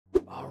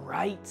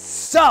right?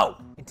 So,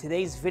 in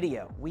today's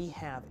video, we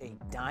have a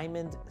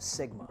Diamond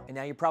Sigma. And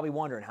now you're probably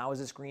wondering, how is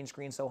this green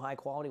screen so high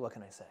quality? What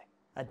can I say?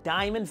 A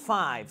Diamond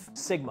 5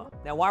 Sigma.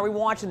 Now, why are we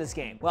watching this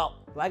game? Well,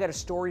 I got a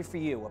story for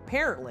you.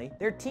 Apparently,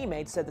 their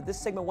teammates said that this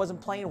Sigma wasn't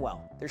playing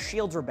well. Their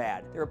shields were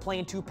bad. They were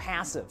playing too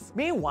passive.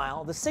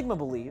 Meanwhile, the Sigma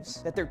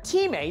believes that their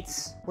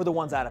teammates were the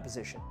ones out of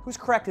position. Who's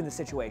correct in this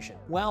situation?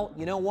 Well,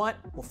 you know what?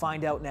 We'll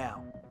find out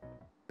now.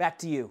 Back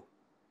to you.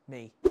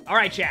 Me. All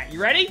right, chat,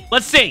 you ready?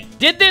 Let's see.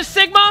 Did this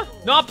Sigma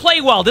not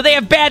play well? Did they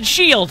have bad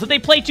shields? Did they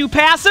play too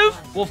passive?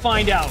 We'll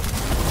find out.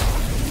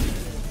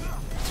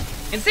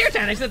 And Seartan,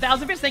 thanks for the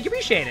 1,000 bits. Thank you,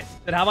 appreciate it.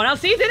 But how about now?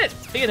 See, it did it.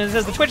 See, this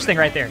is the Twitch thing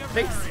right there.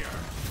 Thanks.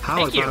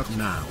 How about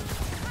now?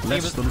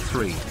 Less than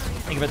 3.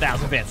 Thank you for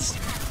 1,000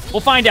 bits.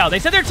 We'll find out. They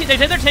said their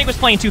tank was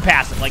playing too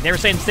passive. Like, they were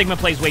saying Sigma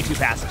plays way too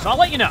passive. So I'll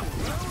let you know.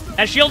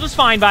 That shield is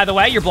fine, by the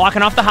way. You're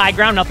blocking off the high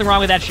ground. Nothing wrong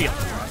with that shield.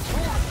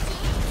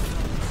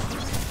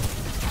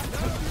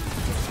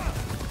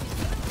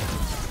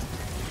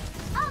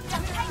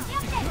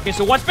 Okay,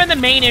 so what's been the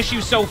main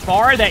issue so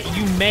far that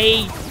you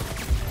may...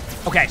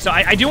 Okay, so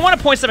I do want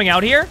to point something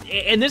out here,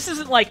 and this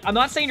isn't like, I'm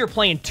not saying you're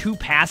playing too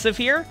passive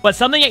here, but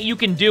something that you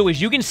can do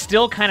is you can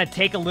still kind of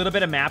take a little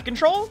bit of map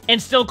control and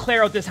still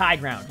clear out this high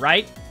ground,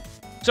 right?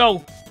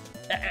 So,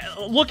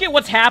 look at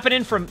what's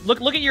happening from,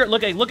 look at your,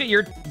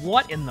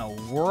 what in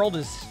the world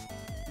is,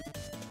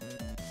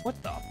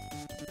 what the?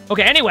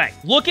 Okay, anyway,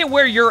 look at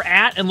where you're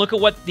at and look at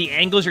what the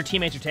angles your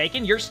teammates are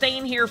taking. You're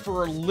staying here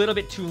for a little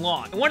bit too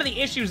long. And one of the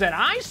issues that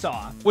I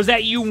saw was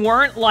that you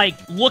weren't, like,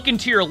 looking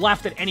to your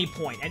left at any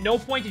point. At no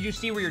point did you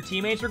see where your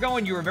teammates were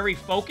going. You were very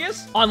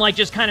focused on, like,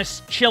 just kind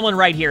of chilling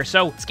right here.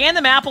 So scan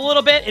the map a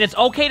little bit, and it's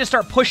okay to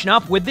start pushing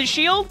up with this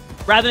shield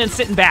rather than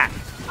sitting back.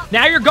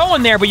 Now you're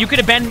going there, but you could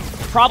have been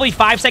probably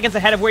 5 seconds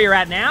ahead of where you're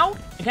at now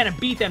and kind of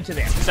beat them to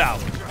there. So,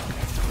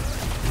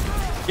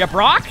 yeah,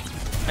 Brock,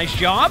 nice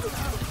job.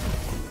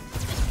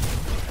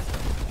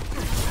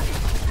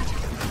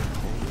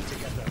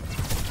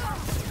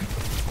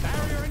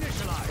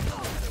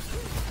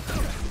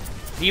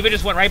 Eva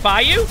just went right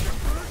by you.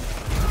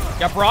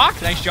 Yep,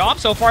 Brock. Nice job.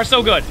 So far,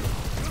 so good.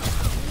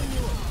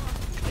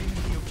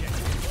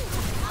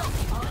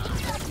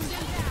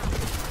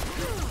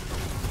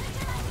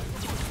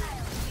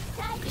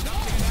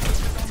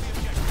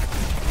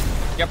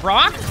 Yep,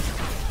 Brock.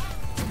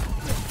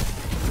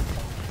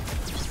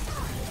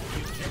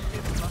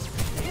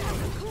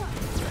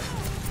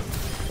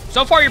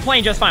 So far, you're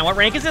playing just fine. What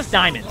rank is this?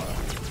 Diamond.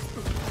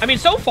 I mean,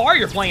 so far,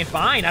 you're playing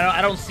fine.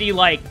 I don't see,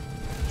 like,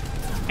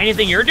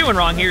 anything you're doing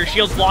wrong here. Your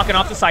shield's blocking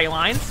off the sight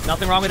lines.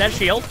 Nothing wrong with that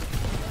shield.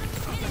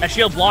 That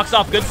shield blocks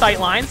off good sight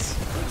lines.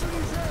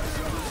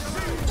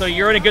 So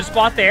you're in a good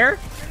spot there.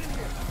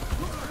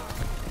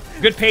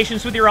 Good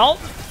patience with your ult.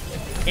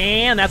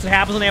 And that's what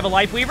happens when they have a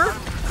Life Weaver.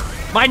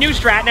 My new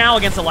strat now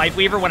against a Life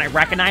Weaver, when I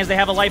recognize they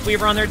have a Life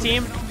Weaver on their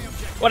team,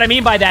 what I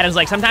mean by that is,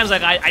 like, sometimes,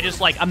 like, I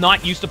just, like, I'm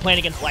not used to playing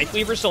against Life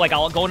Weavers, so, like,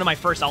 I'll go into my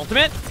first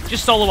ultimate,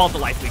 just solo ult the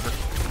Life Weaver.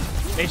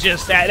 It's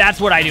just, that's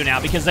what I do now,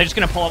 because they're just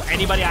going to pull up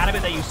anybody out of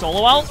it that you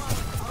solo ult.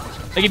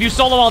 Like, if you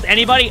solo ult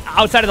anybody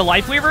outside of the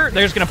Life Weaver,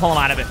 they're just going to pull them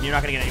out of it, and you're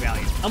not going to get any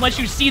value. Unless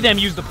you see them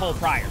use the pull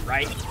prior,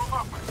 right?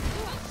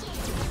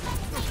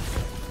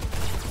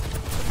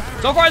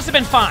 So far, this has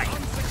been fine.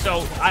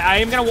 So, I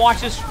am going to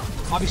watch this,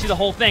 obviously, the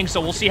whole thing,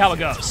 so we'll see how it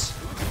goes.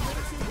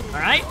 All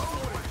right?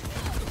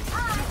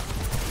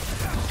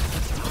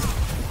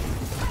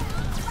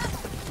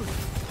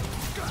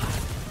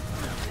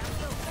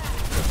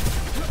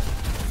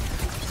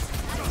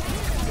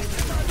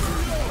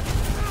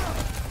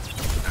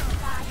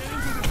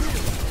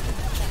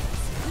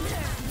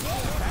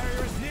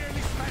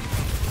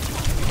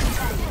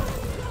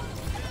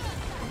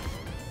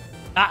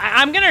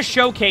 I'm going to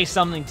showcase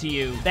something to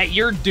you that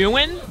you're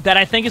doing that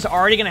I think is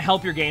already going to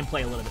help your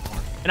gameplay a little bit more.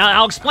 And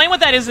I'll explain what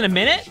that is in a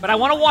minute, but I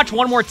want to watch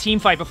one more team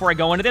fight before I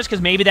go into this,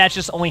 because maybe that's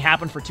just only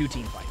happened for 2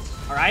 team fights.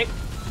 All right?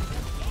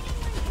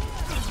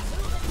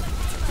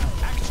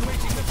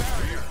 Actuating the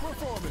barrier.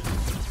 Performance.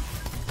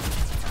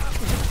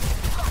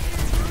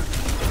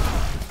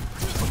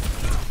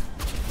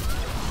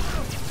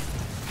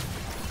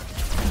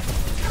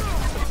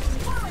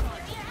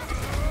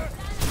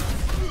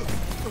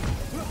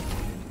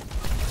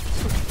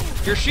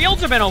 Your shields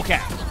have been okay.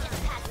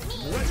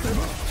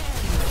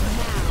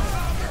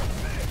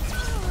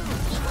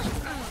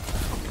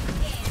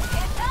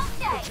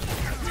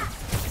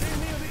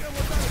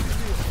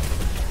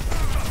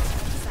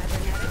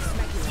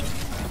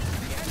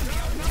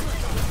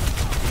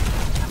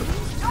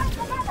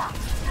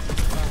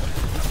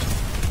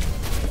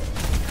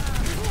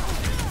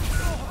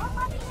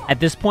 At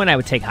this point, I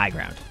would take high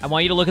ground. I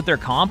want you to look at their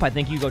comp. I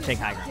think you go take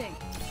high ground.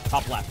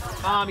 Top left.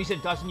 You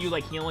said, doesn't you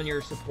like healing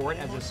your support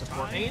as a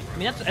support main? I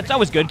mean, that's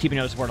always good, keeping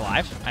your support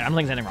alive. I don't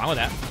think there's anything wrong with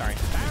that. Sorry.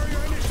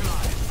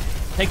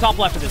 Take top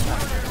left at this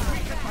point.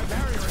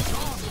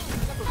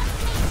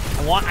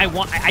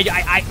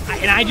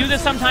 And I do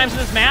this sometimes in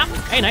this map.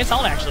 Hey, nice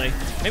ult, actually.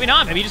 Maybe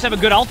not. Maybe you just have a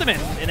good ultimate,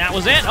 and that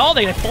was it. Oh,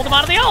 they pulled him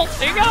out of the ult.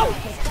 There you go.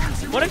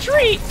 What a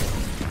treat.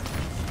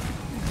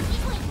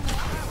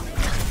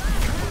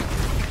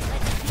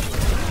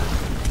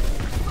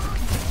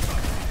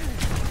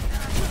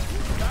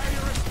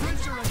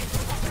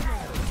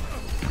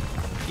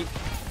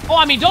 Oh,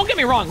 I mean, don't get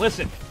me wrong.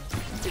 Listen,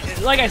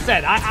 like I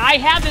said, I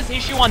have this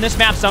issue on this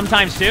map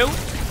sometimes too.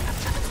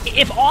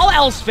 If all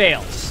else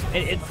fails,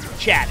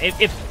 chat,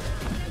 if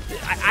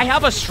I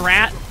have a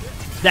strat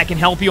that can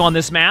help you on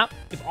this map,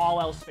 if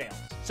all else fails.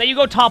 Say you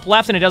go top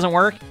left and it doesn't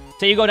work.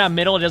 Say you go down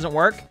middle, it doesn't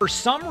work. For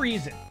some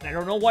reason, I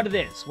don't know what it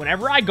is,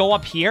 whenever I go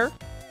up here,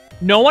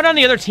 no one on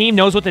the other team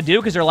knows what to do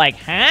because they're like,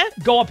 huh?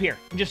 Go up here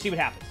and just see what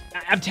happens.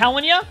 I'm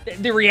telling you,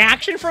 the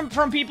reaction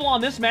from people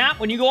on this map,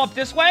 when you go up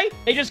this way,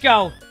 they just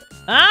go,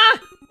 huh?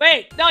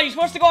 Wait, no, you're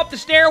supposed to go up the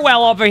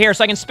stairwell over here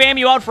so I can spam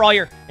you out for all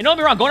your... And don't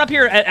get me wrong, going up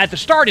here at the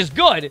start is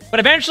good, but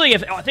eventually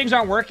if things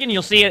aren't working,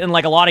 you'll see it in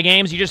like a lot of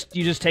games, you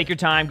just take your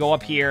time, go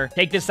up here,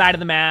 take this side of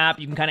the map,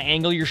 you can kind of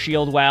angle your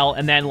shield well,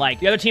 and then like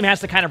the other team has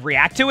to kind of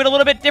react to it a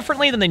little bit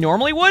differently than they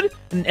normally would,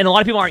 and a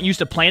lot of people aren't used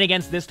to playing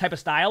against this type of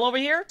style over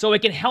here, so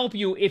it can help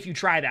you if you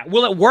try that.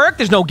 Will it work?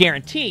 There's no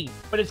guarantee,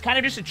 but it's kind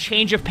of just a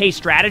change of pace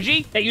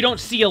strategy that you don't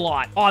see a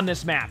lot on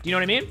this map. Do you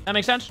know what I mean? That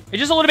makes sense? It's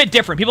just a little bit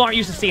different. People aren't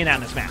used to seeing that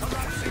on this map.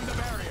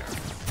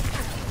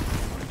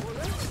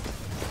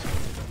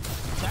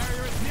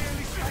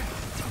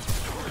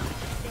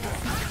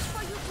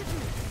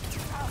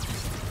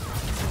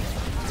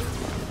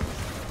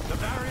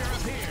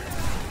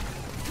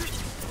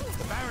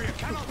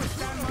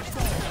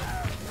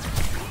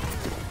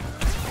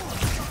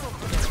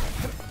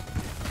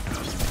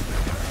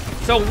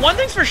 So one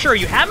thing's for sure,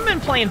 you haven't been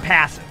playing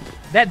passive.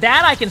 That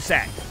I can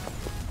say.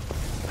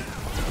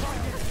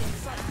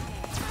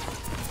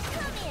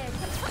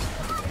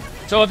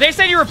 So if they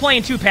said you were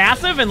playing too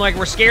passive and like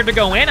we're scared to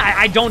go in,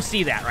 I don't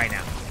see that right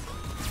now.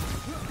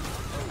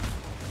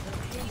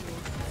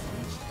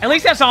 At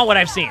least that's not what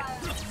I've seen.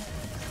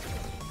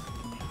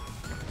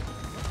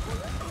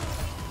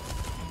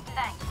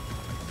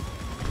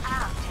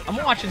 I'm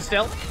watching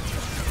still.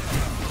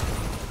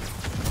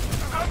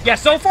 Yeah,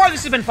 so far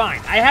this has been fine.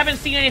 I haven't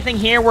seen anything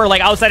here where,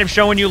 like, outside of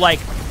showing you, like...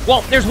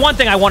 Well, there's one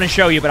thing I want to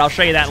show you, but I'll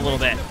show you that in a little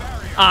bit.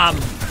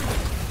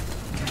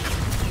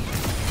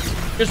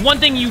 There's one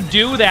thing you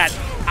do that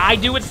I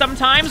do it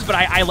sometimes, but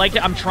I like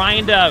to... I'm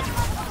trying to...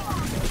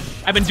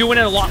 I've been doing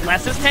it a lot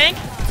less as tank,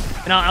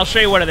 and I'll show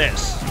you what it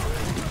is.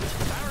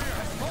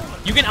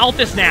 You can ult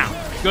this now.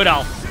 Good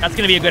ult. That's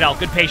going to be a good ult.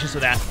 Good patience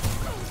with that.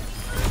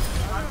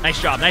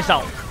 Nice job. Nice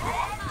ult.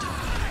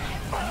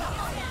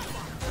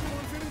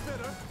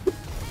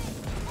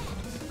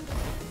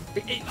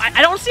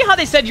 I don't see how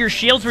they said your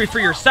shields were for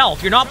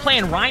yourself. You're not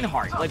playing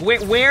Reinhardt. Like,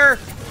 where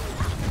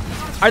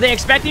are they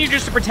expecting you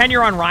just to pretend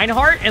you're on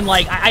Reinhardt? And,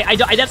 like,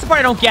 that's the part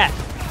I don't get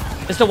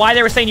as to why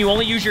they were saying you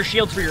only use your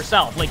shields for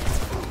yourself. Like,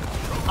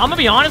 I'm gonna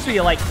be honest with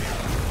you, like,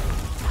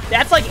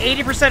 that's like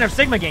 80% of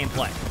Sigma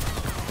gameplay.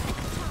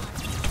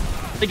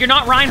 Like, you're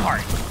not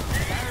Reinhardt.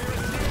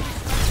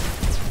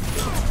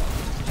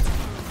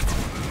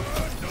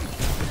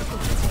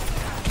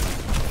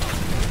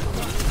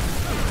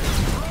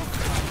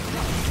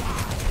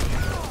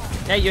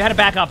 Yeah, you had to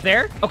back up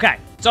there. Okay,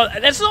 so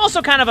this is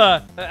also kind of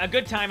a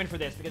good timing for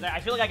this because I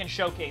feel like I can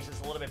showcase this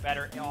a little bit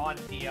better on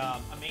the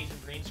amazing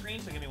green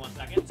screen, so give me 1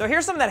 second. So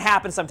here's something that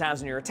happens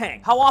sometimes when you're a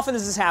tank. How often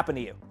does this happen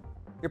to you?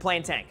 You're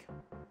playing tank.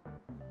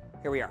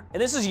 Here we are.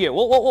 And this is you.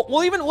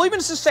 We'll even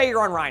just say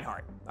you're on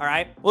Reinhardt, all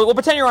right? We'll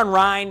pretend you're on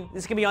Rein.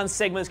 This can be on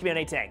Sigma, this can be on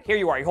a tank. Here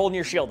you are, you're holding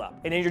your shield up,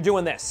 and then you're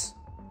doing this.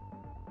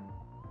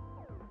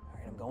 All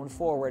right, I'm going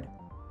forward.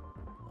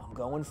 I'm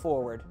going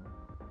forward.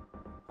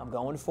 I'm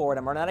going forward.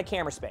 I'm running out of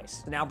camera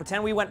space. So now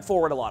pretend we went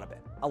forward a lot.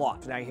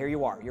 So now here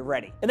you are. You're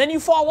ready. And then you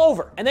fall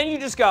over. And then you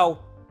just go.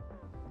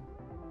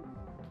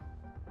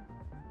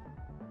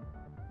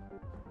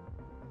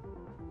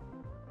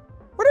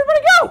 Where'd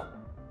everybody go?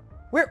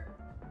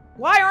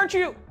 Why aren't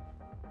you?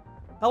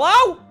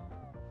 Hello?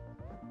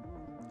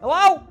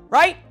 Hello?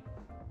 Right?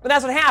 But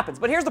that's what happens.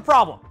 But here's the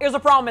problem. Here's the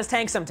problem as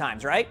tanks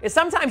sometimes, right? Is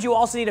sometimes you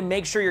also need to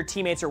make sure your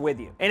teammates are with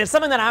you. And it's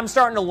something that I'm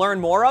starting to learn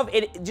more of.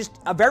 It just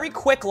a very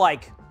quick,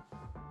 like,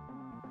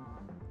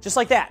 just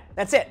like that.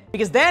 That's it.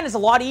 Because then it's a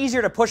lot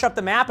easier to push up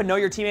the map and know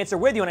your teammates are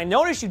with you. And I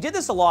noticed you did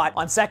this a lot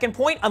on second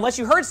point, unless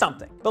you heard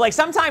something. But like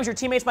sometimes your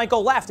teammates might go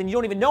left and you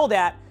don't even know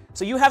that.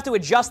 So you have to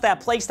adjust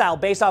that play style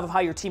based off of how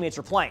your teammates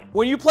are playing.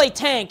 When you play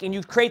tank and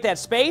you create that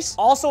space,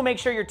 also make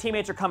sure your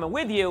teammates are coming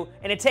with you.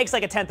 And it takes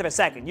like 1/10 of a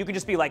second. You can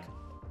just be like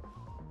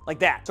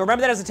that. So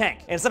remember that as a tank.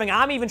 And it's something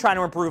I'm even trying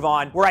to improve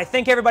on, where I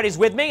think everybody's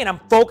with me and I'm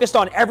focused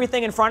on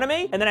everything in front of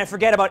me, and then I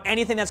forget about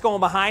anything that's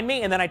going behind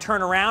me, and then I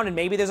turn around and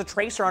maybe there's a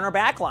tracer on our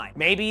back line.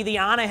 Maybe the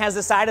Ana has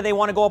decided they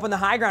want to go up in the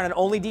high ground and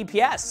only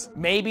DPS.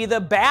 Maybe the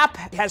BAP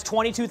has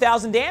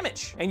 22,000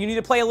 damage, and you need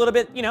to play a little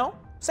bit, you know,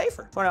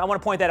 safer. So I want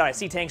to point that out. I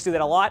see tanks do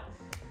that a lot.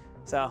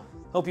 So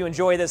hope you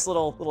enjoy this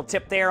little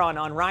tip there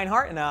on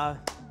Reinhardt, and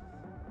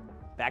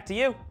back to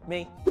you,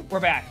 me. We're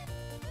back.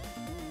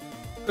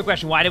 Quick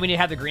question, why do we need to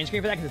have the green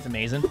screen for that? Because it's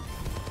amazing. So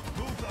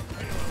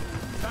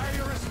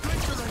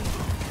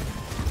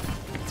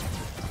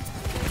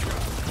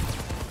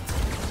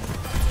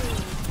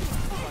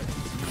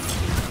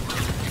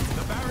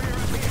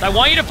I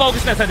want you to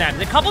focus on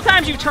that. A couple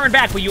times you've turned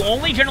back, but you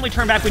only generally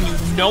turn back when you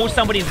know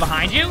somebody's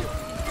behind you.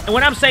 And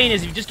what I'm saying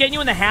is, just getting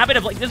you in the habit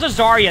of, like, there's a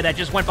Zarya that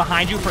just went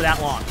behind you for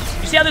that long.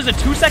 You see how there's a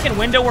 2-second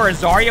window where a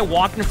Zarya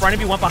walked in front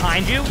of you, went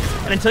behind you,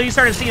 and until you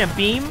started seeing a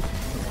beam,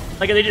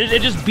 like, they're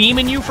just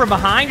beaming you from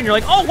behind, and you're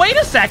like, oh, wait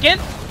a second.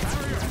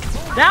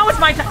 Now it's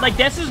my time. Like,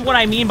 this is what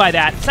I mean by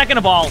that. Second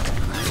of all,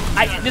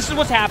 this is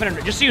what's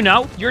happening. Just so you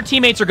know, your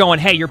teammates are going,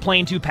 hey, you're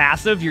playing too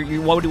passive.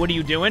 What are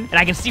you doing? And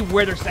I can see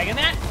where they're saying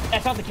that.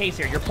 That's not the case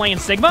here. You're playing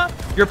Sigma.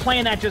 You're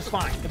playing that just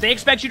fine. If they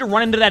expect you to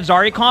run into that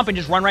Zarya comp and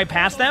just run right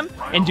past them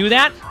and do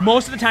that,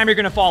 most of the time you're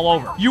going to fall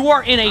over. You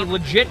are in a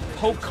legit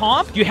poke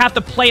comp. You have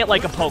to play it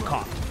like a poke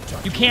comp.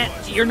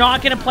 You're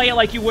not going to play it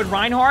like you would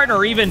Reinhardt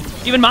or even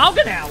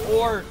Mauga now,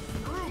 or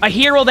a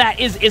hero that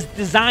is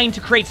designed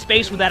to create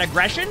space with that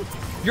aggression.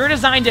 You're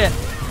designed to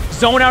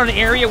zone out an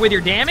area with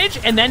your damage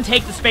and then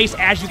take the space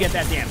as you get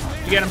that damage.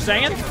 You get what I'm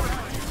saying?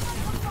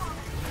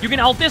 You can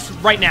ult this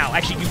right now.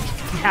 Actually, you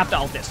have to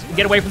ult this.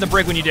 Get away from the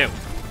brig when you do.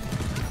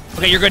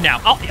 Okay, you're good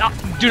now.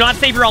 Do not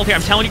save your ult here.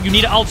 I'm telling you, you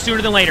need to ult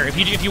sooner than later.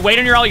 If you wait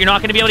on your ult, you're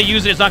not going to be able to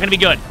use it. It's not going to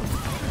be good.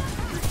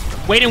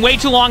 Waiting way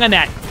too long on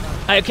that.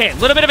 Okay, a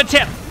little bit of a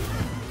tip.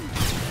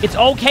 It's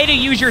okay to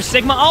use your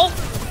Sigma ult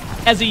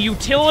as a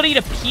utility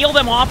to peel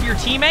them off your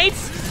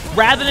teammates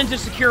rather than to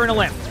secure an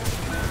limb.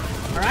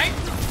 All right?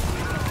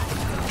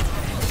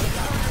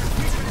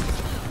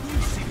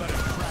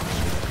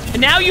 And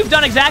now you've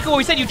done exactly what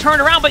we said. You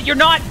turned around, but you're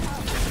not...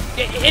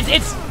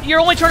 You're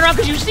only turning around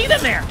because you see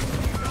them there.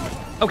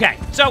 Okay,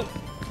 so...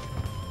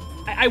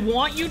 I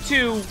want you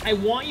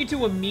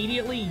to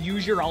immediately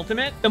use your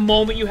ultimate the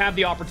moment you have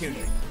the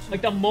opportunity.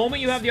 Like, the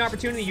moment you have the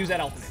opportunity, use that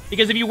ultimate.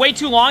 Because if you wait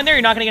too long there,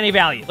 you're not going to get any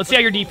value. Let's see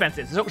how your defense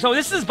is. So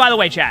this is, by the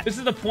way, chat, this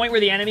is the point where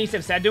the enemies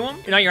have said to him,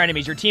 not your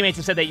enemies, your teammates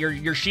have said that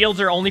your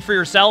shields are only for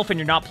yourself and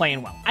you're not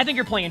playing well. I think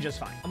you're playing just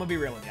fine. I'm going to be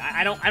real with you.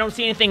 I don't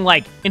see anything,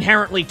 like,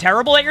 inherently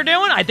terrible that you're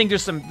doing. I think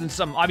there's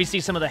some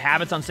obviously, some of the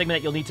habits on Sigma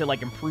that you'll need to,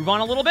 like, improve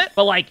on a little bit.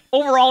 But, like,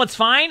 overall, it's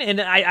fine.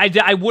 And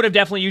I would have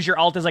definitely used your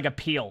ult as, like, a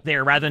peel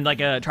there rather than, like,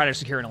 try to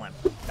secure an limb.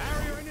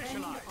 Barrier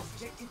initialized.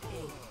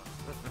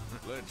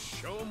 Let's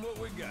show them what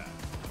we got.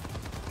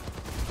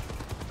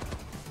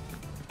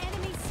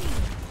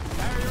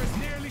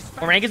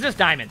 What rank is this?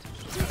 Diamond.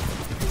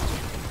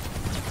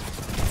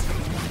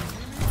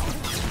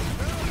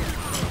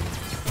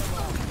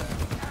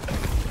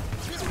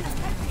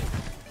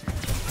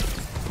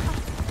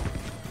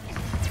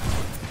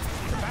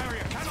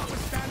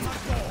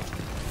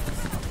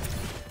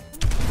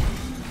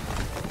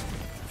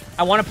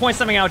 I want to point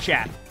something out,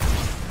 chat.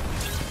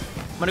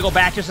 I'm going to go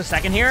back just a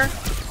second here.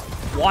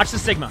 Watch the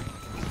Sigma.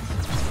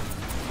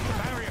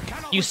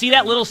 You see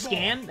that little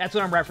scan? That's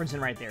what I'm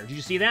referencing right there. Did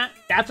you see that?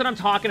 That's what I'm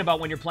talking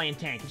about when you're playing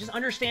tank. Just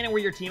understanding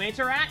where your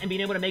teammates are at and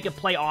being able to make a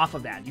play off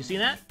of that. You see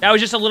that? That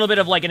was just a little bit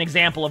of, like, an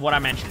example of what I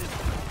mentioned.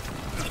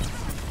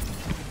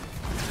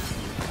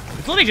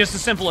 It's literally just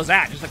as simple as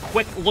that. Just a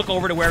quick look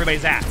over to where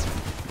everybody's at.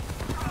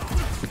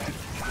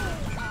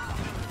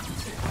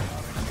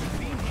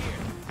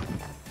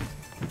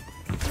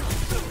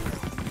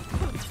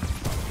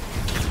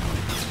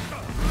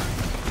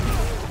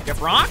 Get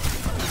Brock?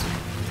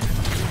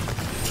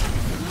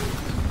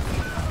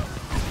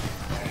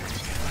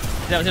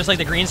 That was just like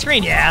the green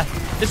screen? Yeah.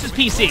 This is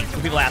PC, for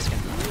people asking.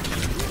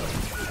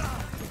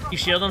 You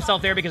shield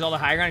himself there because all the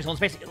high ground is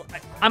holding space.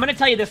 I'm going to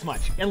tell you this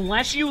much.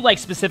 Unless you, like,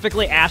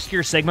 specifically ask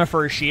your Sigma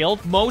for a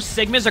shield, most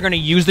Sigmas are going to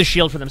use the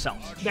shield for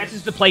themselves. That's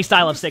just the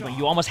playstyle of Sigma.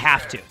 You almost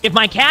have to. If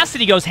my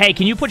Cassidy goes, hey,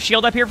 can you put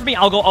shield up here for me?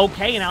 I'll go,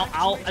 okay, and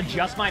I'll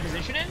adjust my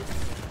positioning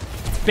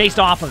based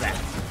off of that.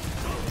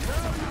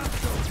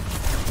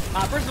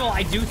 First of all,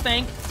 I do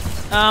thank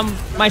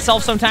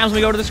myself sometimes when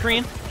we go to the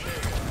screen.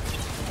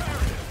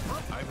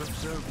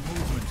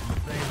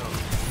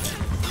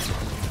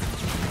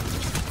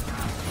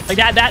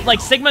 Like like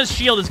Sigma's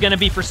shield is gonna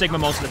be for Sigma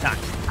most of the time.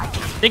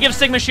 Think of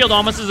Sigma's shield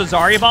almost as a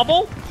Zarya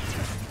bubble.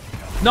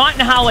 Not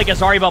in how like a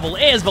Zarya bubble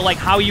is, but like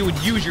how you would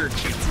use your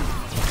shield.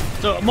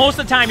 So most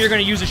of the time you're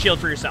gonna use a shield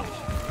for yourself.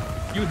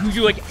 You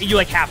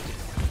have to.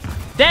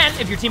 Then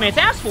if your teammates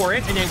ask for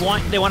it and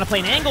they want to play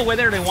an angle with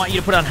it or they want you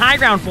to put it on high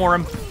ground for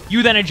them,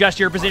 you then adjust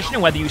your position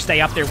and whether you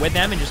stay up there with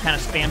them and just kind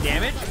of spam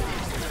damage,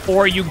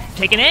 or you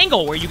take an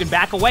angle where you can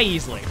back away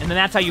easily, and then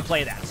that's how you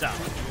play that. So.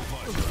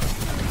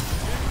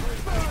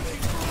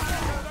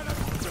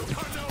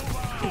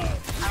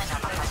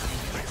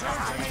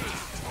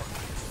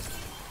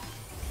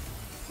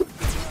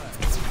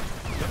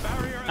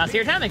 See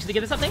your time. Thanks to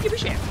get this up. Thank you,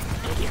 appreciate it.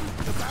 Thank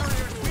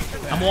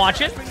you. I'm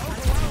watching.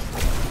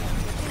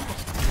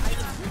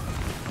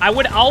 I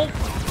would ult.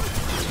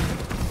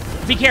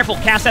 Be careful.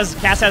 Cass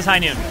has high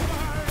noon.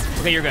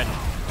 Okay, you're good.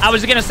 I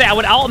was gonna say I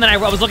would ult, and then I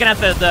was looking at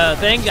the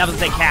thing. I was gonna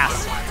say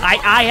Cass.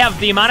 I have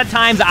the amount of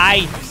times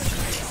I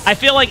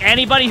feel like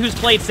anybody who's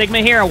played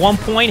Sigma here at one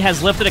point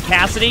has lifted a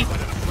Cassidy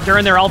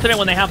during their ultimate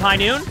when they have high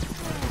noon.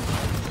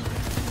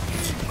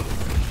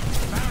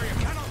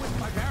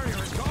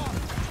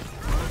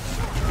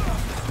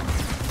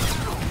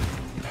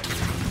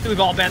 We've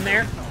all been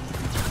there.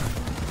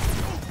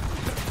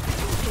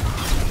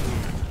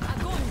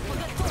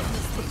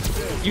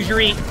 Use your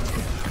E.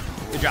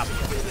 Good job.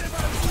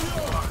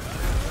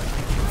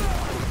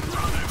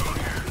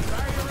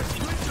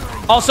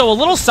 Also, a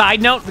little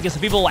side note, because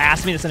some people will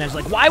ask me this sometimes,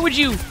 like, why'd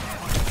you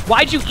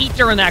eat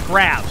during that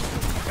grab?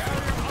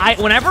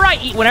 Whenever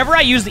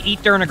I use the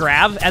eat during a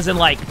grab, as in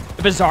like,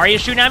 if a Zarya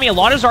is shooting at me, a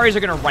lot of Zaryas are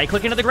gonna right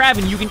click into the grab,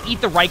 and you can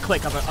eat the right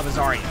click of a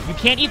Zarya. You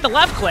can't eat the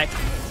left click,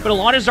 but a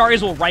lot of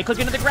Zaryas will right click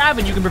into the grab,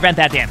 and you can prevent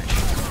that damage.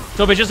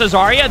 So if it's just a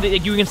Zarya,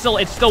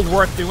 it's still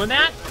worth doing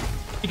that,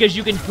 because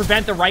you can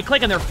prevent the right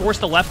click and they're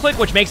forced to left click,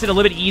 which makes it a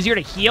little bit easier to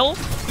heal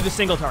through the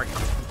single target.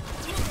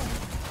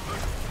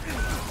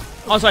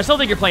 Also, I still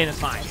think you're playing this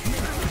fine.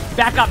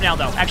 Back up now,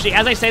 though. Actually,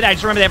 as I say that, I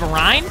just remember they have a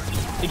Rein.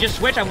 They just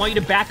switch. I want you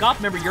to back up.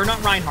 Remember, you're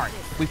not Reinhardt.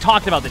 We've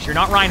talked about this. You're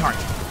not Reinhardt.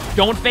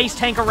 Don't face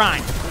tank a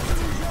Rein.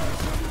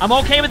 I'm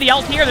okay with the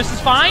ult here. This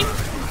is fine.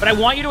 But I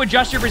want you to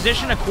adjust your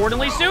position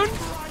accordingly soon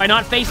by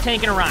not face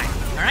tanking a Rein.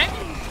 All right?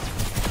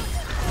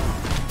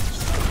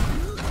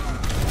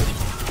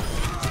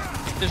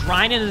 Does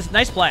Rein into this...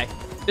 Nice play.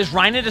 Does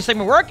Rein into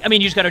Sigma work? I mean,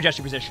 you just got to adjust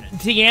your position.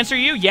 To answer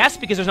you, yes,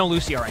 because there's no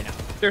Lucio right now.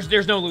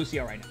 There's no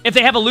Lucio right now. If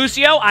they have a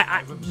Lucio,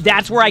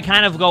 that's where I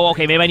kind of go,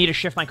 okay, maybe I need to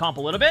shift my comp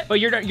a little bit. But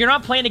you're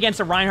not playing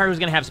against a Reinhardt who's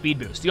going to have speed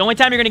boost. The only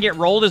time you're going to get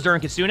rolled is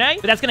during Kitsune,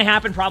 but that's going to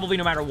happen probably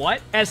no matter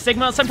what. As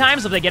Sigma,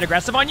 sometimes, if they get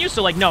aggressive on you,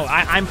 so like, no,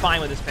 I'm fine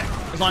with this pick,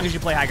 as long as you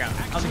play high ground.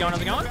 How's it going?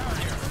 How's it going?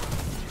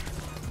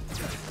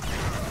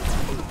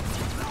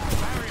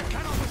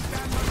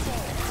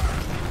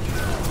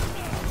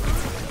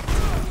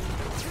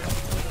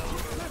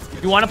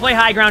 You want to play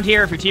high ground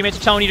here. If your teammates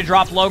are telling you to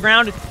drop low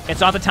ground,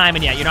 it's not the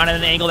timing yet. You're not at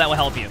an angle that will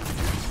help you.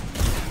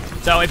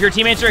 So if your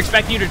teammates are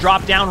expecting you to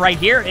drop down right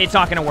here, it's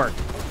not going to work.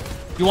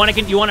 You want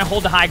to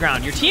hold the high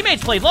ground. Your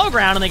teammates played low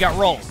ground and they got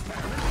rolled.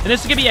 And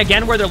this is going to be,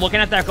 again, where they're looking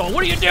at that going,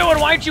 what are you doing?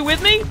 Why aren't you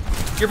with me?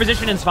 Your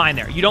positioning's fine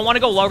there. You don't want to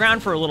go low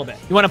ground for a little bit.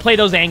 You want to play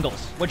those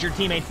angles, which your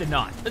teammates did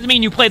not. Doesn't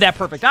mean you played that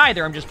perfect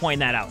either. I'm just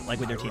pointing that out,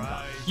 like with your team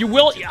comp.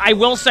 I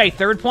will say,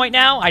 third point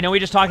now, I know we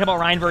just talked about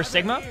Rein versus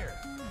Sigma.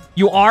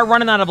 You are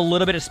running out of a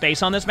little bit of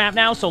space on this map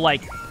now, so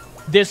like,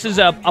 this is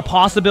a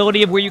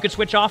possibility of where you could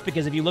switch off,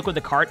 because if you look what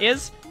the cart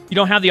is, you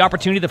don't have the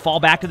opportunity to fall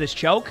back to this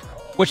choke,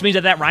 which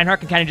means that Reinhardt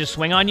can kind of just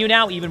swing on you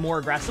now even more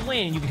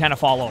aggressively, and you can kind of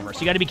fall over.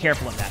 So you got to be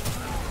careful of that.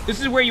 This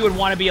is where you would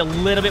want to be a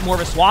little bit more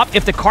of a swap.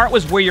 If the cart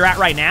was where you're at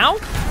right now,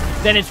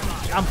 then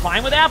I'm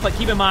fine with that, but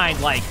keep in mind,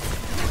 like,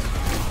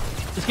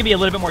 this can be a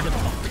little bit more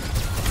difficult.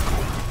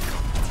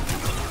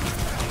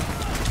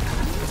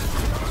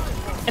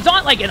 It's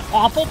not like an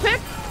awful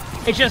pick.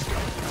 It's just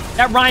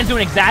that Rein's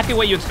doing exactly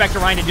what you expect a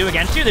Rein to do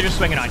against you. They're just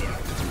swinging on you.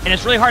 And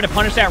it's really hard to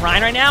punish that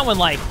Rein right now when,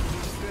 like...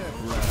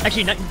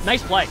 Actually,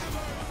 nice play.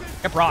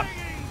 Get Brock.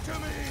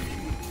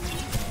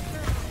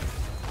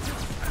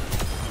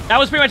 That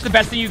was pretty much the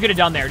best thing you could have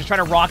done there. Just try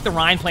to rock the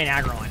Rein playing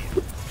aggro on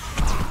you.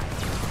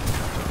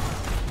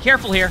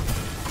 Careful here.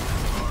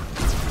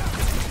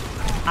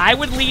 I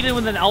would lead in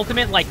with an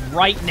ultimate, like,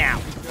 right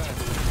now.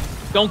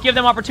 Don't give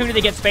them opportunity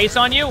to get space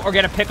on you or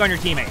get a pick on your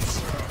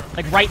teammates.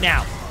 Like, right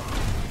now.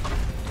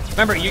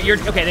 Remember, you're...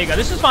 Okay, there you go.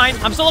 This is fine.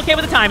 I'm still okay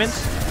with the timings.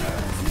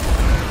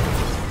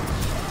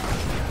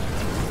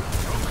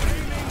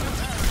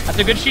 That's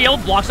a good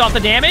shield. Blocks off the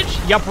damage.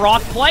 Yup,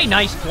 Rock play.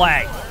 Nice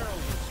play.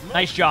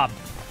 Nice job.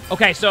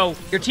 Okay, so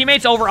your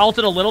teammates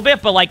over-ulted a little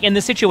bit, but like in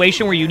the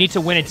situation where you need to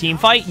win a team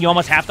fight, you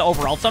almost have to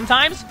over-ult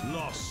sometimes.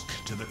 Lost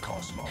to the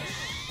cosmos.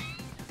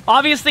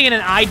 Obviously, in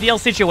an ideal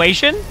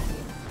situation...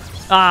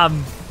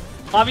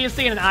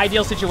 Obviously, in an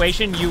ideal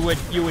situation, you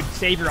would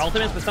save your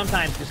ultimates, but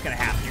sometimes it's just going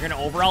to happen. You're going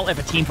to over-ult if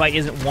a team fight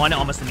isn't won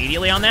almost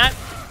immediately on that.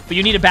 But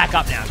you need to back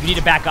up now. You need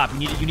to back up.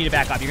 You need to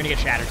back up. You're going to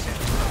get shattered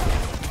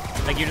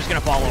soon. Like, you're just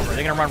going to fall over.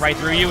 They're going to run right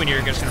through you, and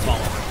you're just going to fall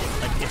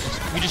over. Like, it's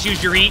just, you just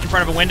used your eat in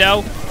front of a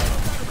window.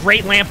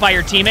 Great lamp by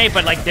your teammate,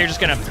 but, like, they're just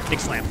going to big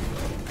slam.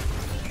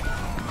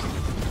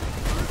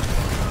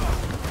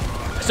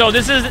 So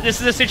this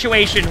is a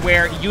situation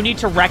where you need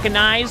to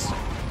recognize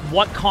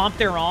what comp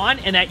they're on,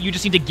 and that you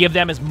just need to give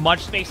them as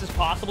much space as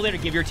possible there to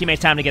give your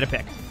teammates time to get a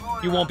pick.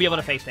 You won't be able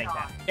to face tank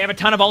that. They have a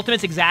ton of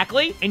ultimates,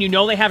 exactly, and you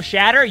know they have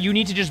Shatter. You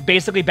need to just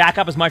basically back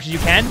up as much as you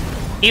can.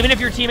 Even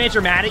if your teammates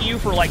are mad at you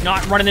for, like,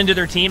 not running into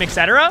their team,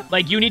 etc.,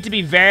 like, you need to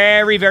be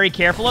very, very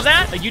careful of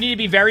that. Like, you need to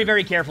be very,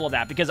 very careful of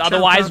that, because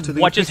otherwise,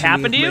 what just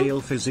happened to you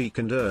is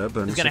going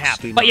to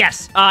happen. But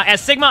yes, as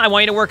Sigma, I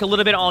want you to work a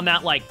little bit on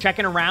that, like,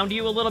 checking around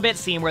you a little bit,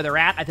 seeing where they're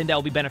at. I think that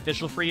will be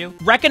beneficial for you.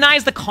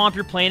 Recognize the comp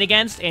you're playing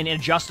against and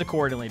adjust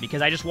accordingly,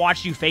 because I just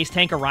watched you face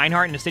tank a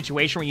Reinhardt in a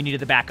situation where you needed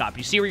to back up.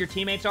 You see where your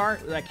teammates are,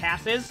 like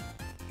Cass is?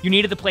 You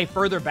needed to play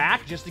further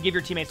back just to give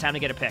your teammates time to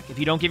get a pick. If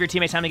you don't give your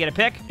teammates time to get a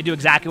pick, you do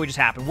exactly what just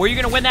happened. Were you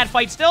going to win that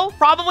fight still?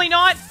 Probably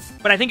not.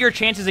 But I think your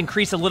chances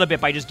increase a little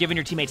bit by just giving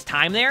your teammates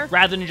time there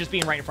rather than just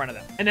being right in front of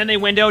them. And then they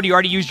windowed. You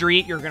already used your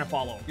eat. You're going to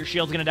fall over. Your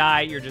shield's going to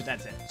die.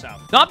 That's it. So,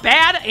 not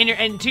bad.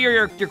 And to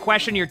your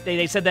question,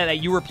 they said that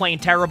you were playing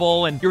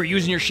terrible and you were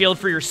using your shield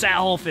for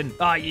yourself and,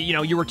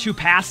 you were too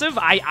passive.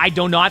 I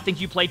do not think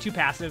you played too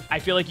passive. I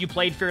feel like you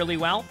played fairly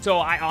well. So,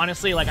 I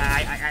honestly, like,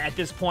 at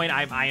this point,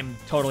 I am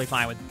totally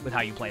fine with how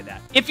you played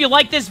that. If you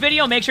like this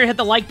video, make sure to hit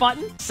the like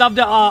button. Sub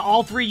to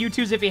all 3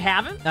 YouTubes if you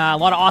haven't. A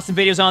lot of awesome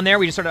videos on there.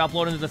 We just started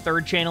uploading to the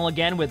 3rd channel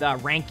again with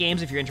ranked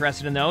games if you're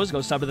interested in those.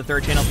 Go sub to the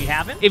third channel if you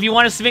haven't. If you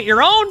want to submit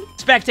your own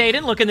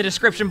spectating, look in the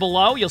description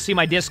below. You'll see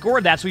my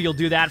Discord. That's where you'll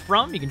do that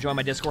from. You can join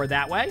my Discord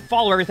that way.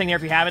 Follow everything there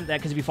if you haven't,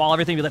 because if you follow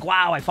everything, you'll be like,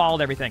 wow, I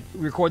followed everything.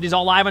 We record these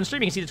all live on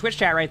stream. You can see the Twitch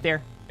chat right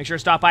there. Make sure to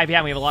stop by if you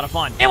haven't. We have a lot of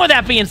fun. And with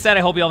that being said,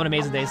 I hope you all have an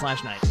amazing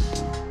day/night.